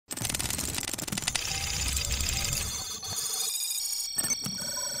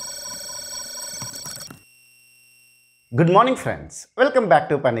Good morning friends, welcome back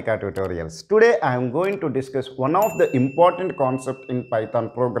to Parnika tutorials. Today I am going to discuss one of the important concepts in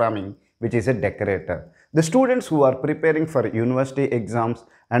Python programming, which is a decorator. The students who are preparing for university exams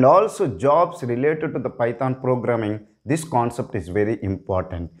and also jobs related to the Python programming, this concept is very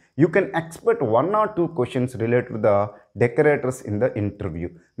important. You can expect one or two questions related to the decorators in the interview.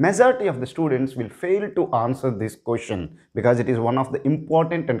 Majority of the students will fail to answer this question because it is one of the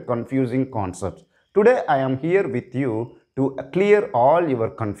important and confusing concepts. Today I am here with you to clear all your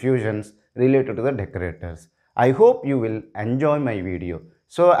confusions related to the decorators. I hope you will enjoy my video.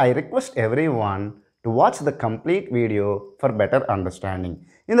 So I request everyone to watch the complete video for better understanding.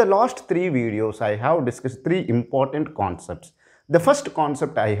 In the last 3 videos I have discussed 3 important concepts. The first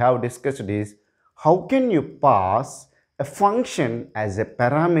concept I have discussed is how can you pass a function as a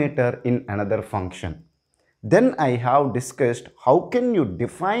parameter in another function. Then I have discussed how can you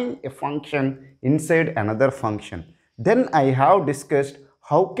define a function inside another function. Then I have discussed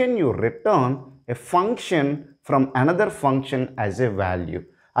how can you return a function from another function as a value.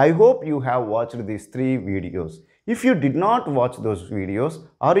 I hope you have watched these 3 videos. If you did not watch those videos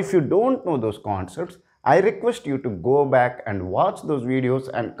or if you don't know those concepts, I request you to go back and watch those videos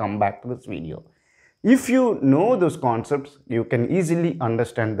and come back to this video. If you know those concepts, you can easily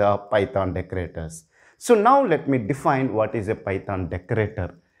understand the Python decorators. So now let me define what is a Python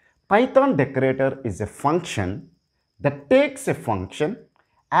decorator. Python decorator is a function that takes a function,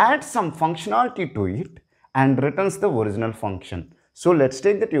 adds some functionality to it and returns the original function. So let's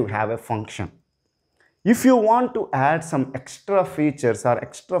take that you have a function. If you want to add some extra features or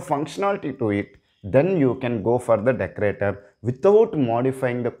extra functionality to it, then you can go for the decorator without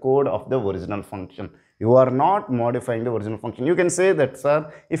modifying the code of the original function. You are not modifying the original function. You can say that,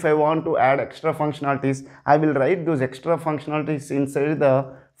 sir, if I want to add extra functionalities, I will write those extra functionalities inside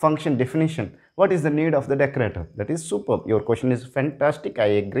the function definition. What is the need of the decorator? That is superb. Your question is fantastic. I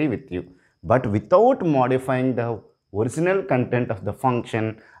agree with you. But without modifying the original content of the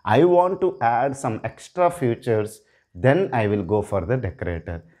function, I want to add some extra features, then I will go for the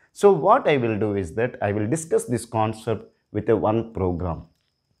decorator. So what I will do is that I will discuss this concept with one program.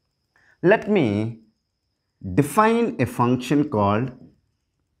 Let me define a function called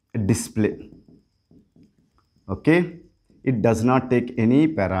display. Okay, it does not take any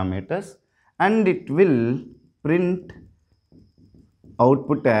parameters and it will print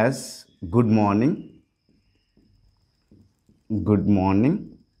output as good morning,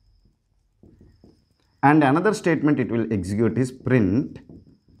 and another statement it will execute is print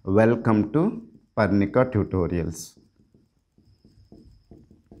welcome to Parnika tutorials.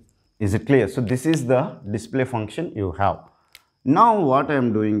 Is it clear? So this is the display function you have. Now what I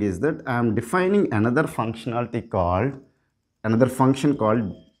am doing is that I am defining another function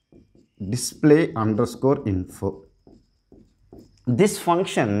called display underscore info. This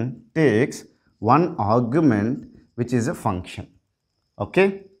function takes one argument which is a function.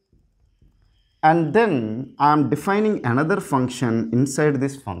 Okay. And then I am defining another function inside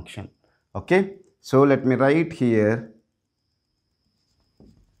this function. Okay. So let me write here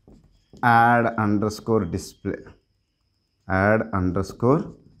add underscore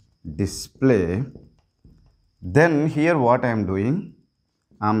display. Then here what I am doing,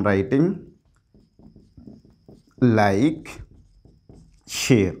 I am writing like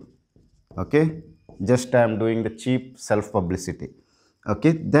share. Okay. Just I am doing the cheap self publicity.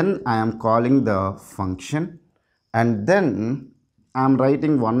 Okay, then I am calling the function and then I am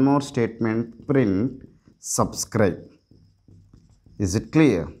writing one more statement, print subscribe. Is it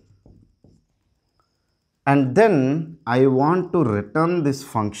clear? And then I want to return this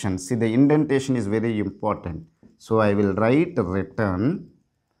function. See, the indentation is very important. So I will write return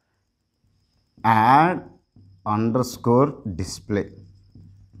add underscore display.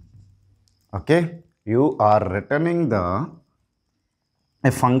 Okay, you are returning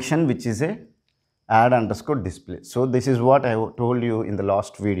a function which is a add underscore display. So this is what I told you in the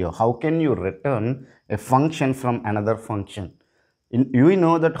last video. How can you return a function from another function? You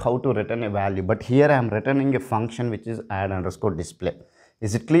know that how to return a value, but here I am returning a function which is add underscore display.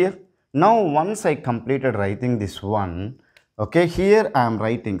 Is it clear? Now once I completed writing this one, okay, here I am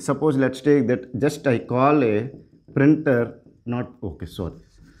writing, suppose let's take that just I call a printer, not okay, sorry.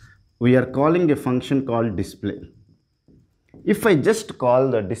 We are calling a function called display. If I just call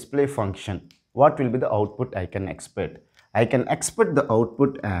the display function, what will be the output I can expect? I can expect the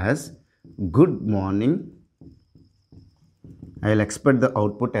output as good morning. I will expect the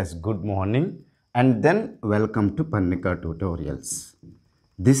output as good morning and then welcome to Parnika tutorials.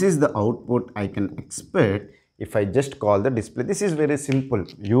 This is the output I can expect if I just call the display. This is very simple.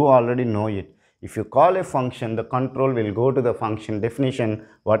 You already know it. If you call a function, the control will go to the function definition.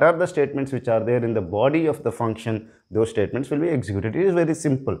 What are the statements which are there in the body of the function? Those statements will be executed. It is very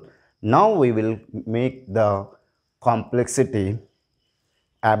simple. Now we will make the complexity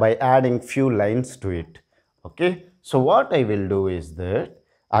by adding few lines to it. Okay, so what I will do is that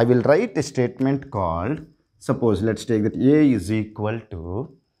I will write a statement called, suppose let's take that a is equal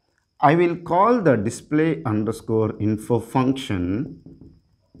to, I will call the display underscore info function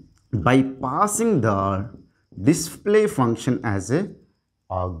by passing the display function as a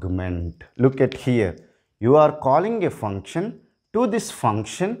argument. Look at here, you are calling a function. To this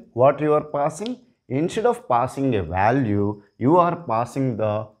function, what you are passing, instead of passing a value, you are passing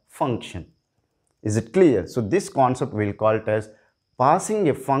the function. Is it clear? So this concept we'll call it as passing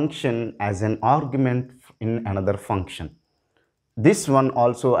a function as an argument in another function. This one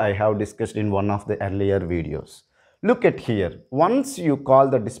also I have discussed in one of the earlier videos. Look at here. Once you call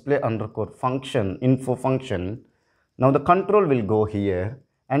the display underscore function, info function, now the control will go here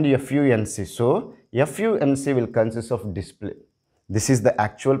and func. So func will consist of display. This is the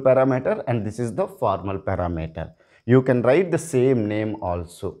actual parameter and this is the formal parameter. You can write the same name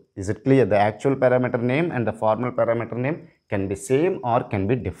also. Is it clear? The actual parameter name and the formal parameter name can be same or can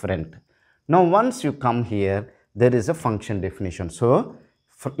be different. Now once you come here, there is a function definition. So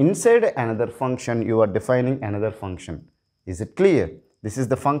for inside another function, you are defining another function. Is it clear? This is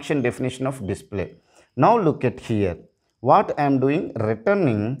the function definition of display. Now look at here. What I am doing,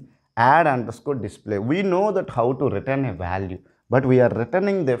 returning add underscore display. We know that how to return a value, but we are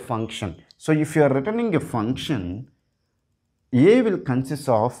returning the function. So if you are returning a function, a will consist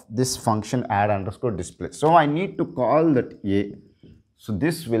of this function add underscore display. So I need to call that a. So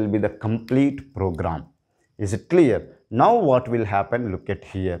this will be the complete program. Is it clear? Now what will happen? Look at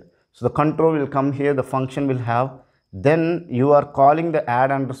here. So the control will come here, the function will have, then you are calling the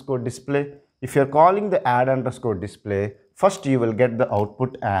add underscore display. If you are calling the add underscore display, first you will get the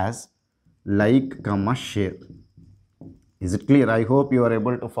output as like comma share. Is it clear? I hope you are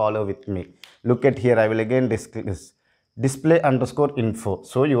able to follow with me. Look at here, I will again discuss display underscore info.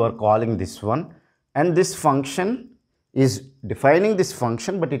 So you are calling this one and this function is defining this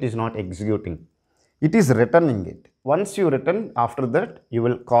function, but it is not executing. It is returning it. Once you return, after that you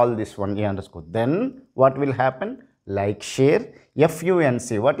will call this one a underscore. Then what will happen? Like share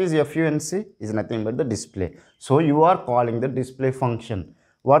func. What is func? Is nothing but the display. So you are calling the display function.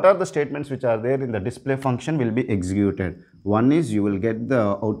 What are the statements which are there in the display function will be executed? One is you will get the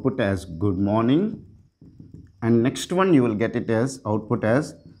output as good morning, and next one you will get it as output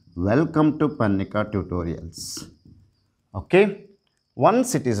as welcome to Parnika tutorials. Okay.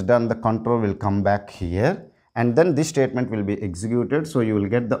 Once it is done, the control will come back here and then this statement will be executed. So you will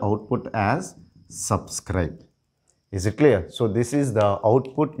get the output as subscribe. Is it clear? So this is the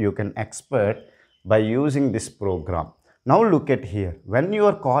output you can expect by using this program. Now look at here. When you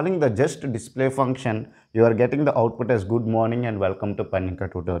are calling the just display function, you are getting the output as good morning and welcome to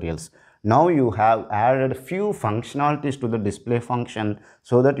Parnika tutorials. Now you have added few functionalities to the display function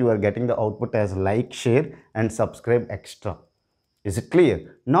so that you are getting the output as like, share and subscribe extra. Is it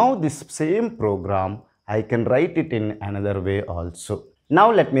clear? Now this same program, I can write it in another way also.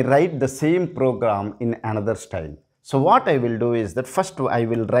 Now let me write the same program in another style. So what I will do is that first I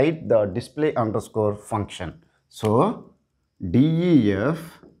will write the display underscore function. So def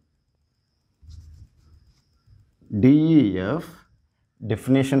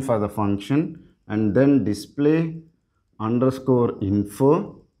definition for the function and then display underscore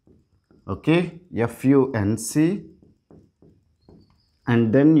info, okay, func,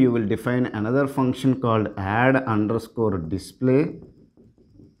 and then you will define another function called add underscore display,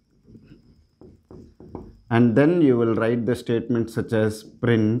 and then you will write the statement such as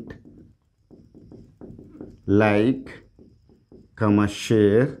print like comma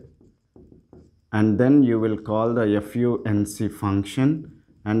share, and then you will call the func function,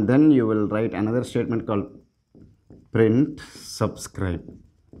 and then you will write another statement called print subscribe.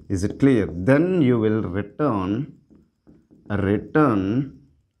 Is it clear? Then you will return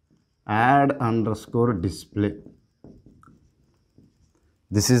add underscore display.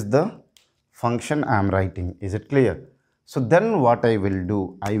 This is the function I am writing. Is it clear? So then what I will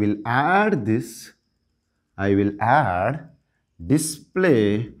do, I will add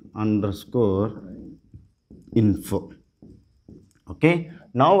display underscore info. Okay,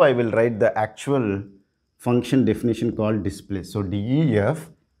 now I will write the actual function definition called display. So def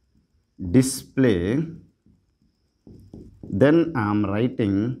display, then I am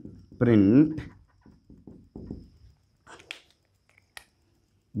writing print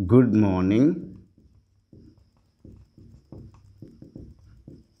good morning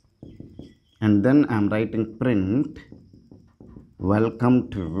and then I'm writing print welcome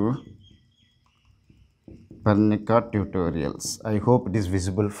to Parnika tutorials. I hope it is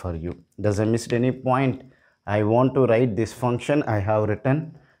visible for you. Does I missed any point? I want to write this function I have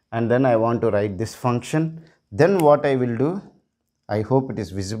written, and then I want to write this function. Then what I will do? I hope it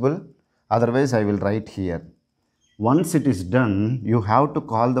is visible. Otherwise I will write here. Once it is done, you have to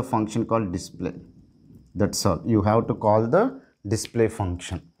call the function called display. That's all. You have to call the display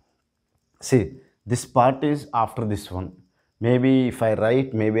function. See, this part is after this one. Maybe if I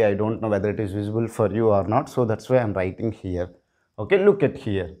write, maybe I don't know whether it is visible for you or not. So that's why I'm writing here. Okay, look at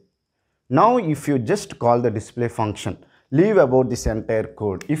here. Now, if you just call the display function, leave about this entire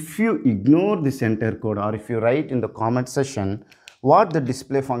code. If you ignore this entire code, or if you write in the comment section what the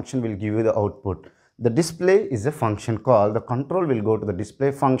display function will give you the output. The display is a function call. The control will go to the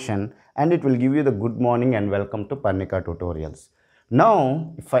display function and it will give you the good morning and welcome to Parnika tutorials.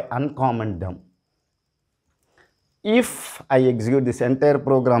 Now, if I uncomment them, if I execute this entire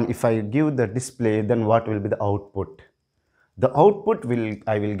program, if I give the display, then what will be the output? The output will,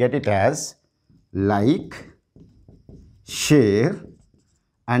 I will get it as like, share,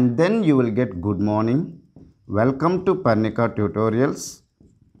 and then you will get good morning, welcome to Parnika tutorials,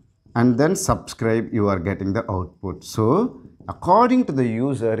 and then subscribe. You are getting the output. So according to the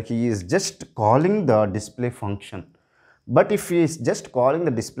user, he is just calling the display function. But if he is just calling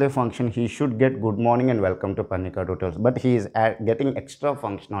the display function, he should get good morning and welcome to Parnika tutorials. But he is getting extra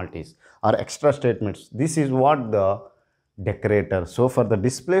functionalities or extra statements. This is what the decorator. So for the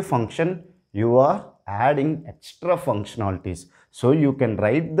display function, you are adding extra functionalities. So you can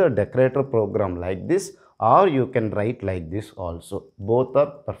write the decorator program like this, or you can write like this also. Both are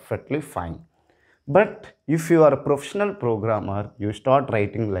perfectly fine. But if you are a professional programmer, you start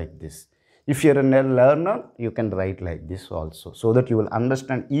writing like this. If you're a learner, you can write like this also, so that you will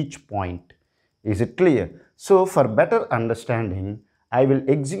understand each point. Is it clear? So for better understanding, I will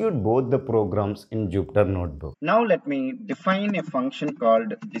execute both the programs in Jupyter Notebook. Now let me define a function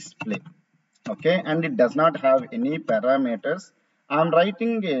called display. Okay, and it does not have any parameters. I'm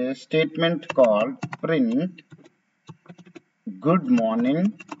writing a statement called print good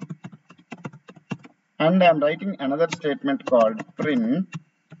morning, and I'm writing another statement called print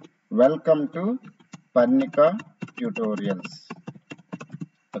welcome to Parnika tutorials.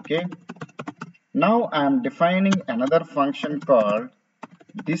 Okay, now I'm defining another function called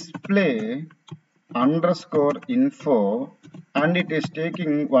display underscore info, and it is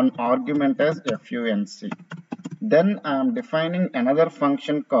taking one argument as func. Then I'm defining another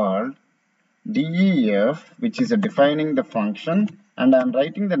function called def, which is defining the function, and I'm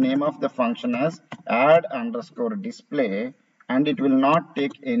writing the name of the function as add underscore display, and it will not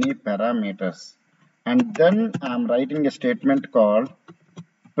take any parameters. And then I'm writing a statement called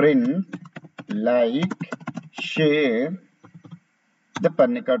print like, share the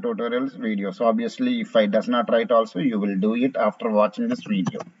Parnika tutorials video. So obviously if I does not write also, you will do it after watching this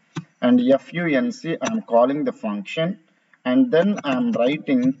video. And func, I'm calling the function, and then I'm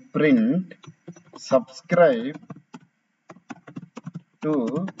writing print subscribe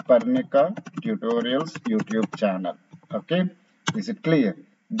to Parnika tutorials YouTube channel. Okay, is it clear?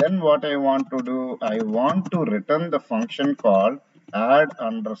 Then what I want to do, I want to return the function called add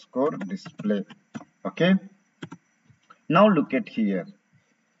underscore display. Okay, now look at here.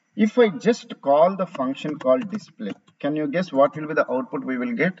 If I just call the function called display, can you guess what will be the output we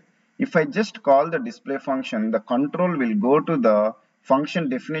will get? If I just call the display function, the control will go to the function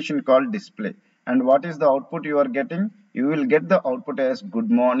definition called display. And what is the output you are getting? You will get the output as good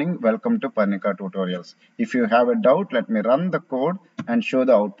morning, welcome to Parnika tutorials. If you have a doubt, let me run the code and show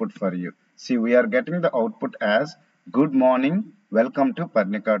the output for you. See, we are getting the output as good morning, welcome to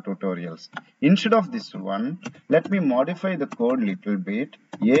Parnika tutorials. Instead of this one, let me modify the code little bit.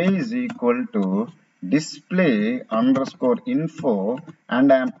 A is equal to display underscore info,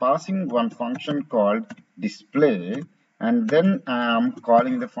 and I am passing one function called display, and then I am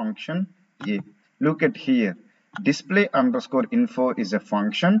calling the function A. Look at here. Display underscore info is a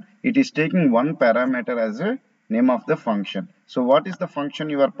function. It is taking one parameter as a name of the function. So what is the function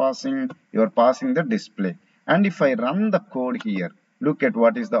you are passing? You are passing the display. And if I run the code here, look at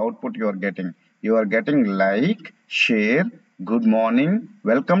what is the output you are getting. You are getting like, share, good morning,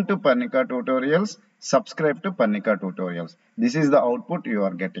 welcome to Parnika tutorials, subscribe to Parnika tutorials. This is the output you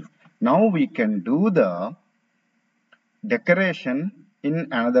are getting. Now we can do the decoration in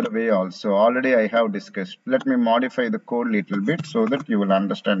another way also. Already I have discussed. Let me modify the code little bit so that you will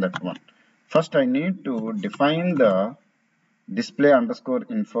understand that one. First I need to define the display underscore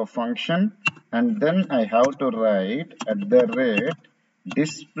info function, and then I have to write at the rate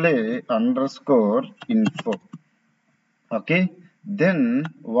display underscore info. Okay, then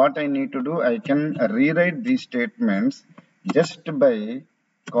what I need to do, I can rewrite these statements just by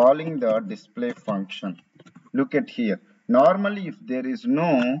calling the display function. Look at here. Normally, if there is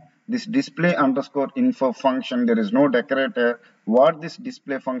no this display underscore info function, there is no decorator. What this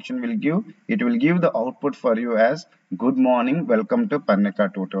display function will give? It will give the output for you as good morning, welcome to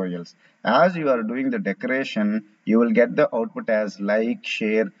Parnika tutorials. As you are doing the decoration, you will get the output as like,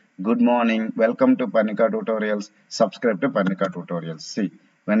 share, good morning, welcome to Parnika tutorials, subscribe to Parnika tutorials. See,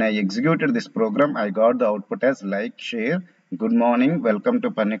 when I executed this program, I got the output as like, share, good morning, welcome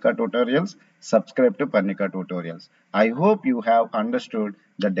to Parnika tutorials, subscribe to Parnika tutorials. I hope you have understood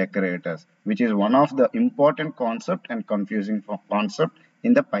the decorators, which is one of the important concept and confusing concept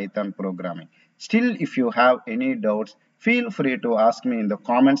in the Python programming. Still, if you have any doubts, feel free to ask me in the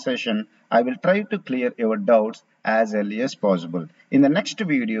comment section. I will try to clear your doubts as early as possible. In the next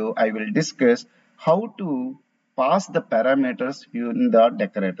video, I will discuss how to pass the parameters in the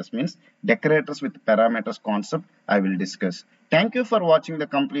decorators, means decorators with parameters concept I will discuss. Thank you for watching the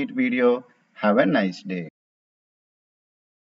complete video. Have a nice day.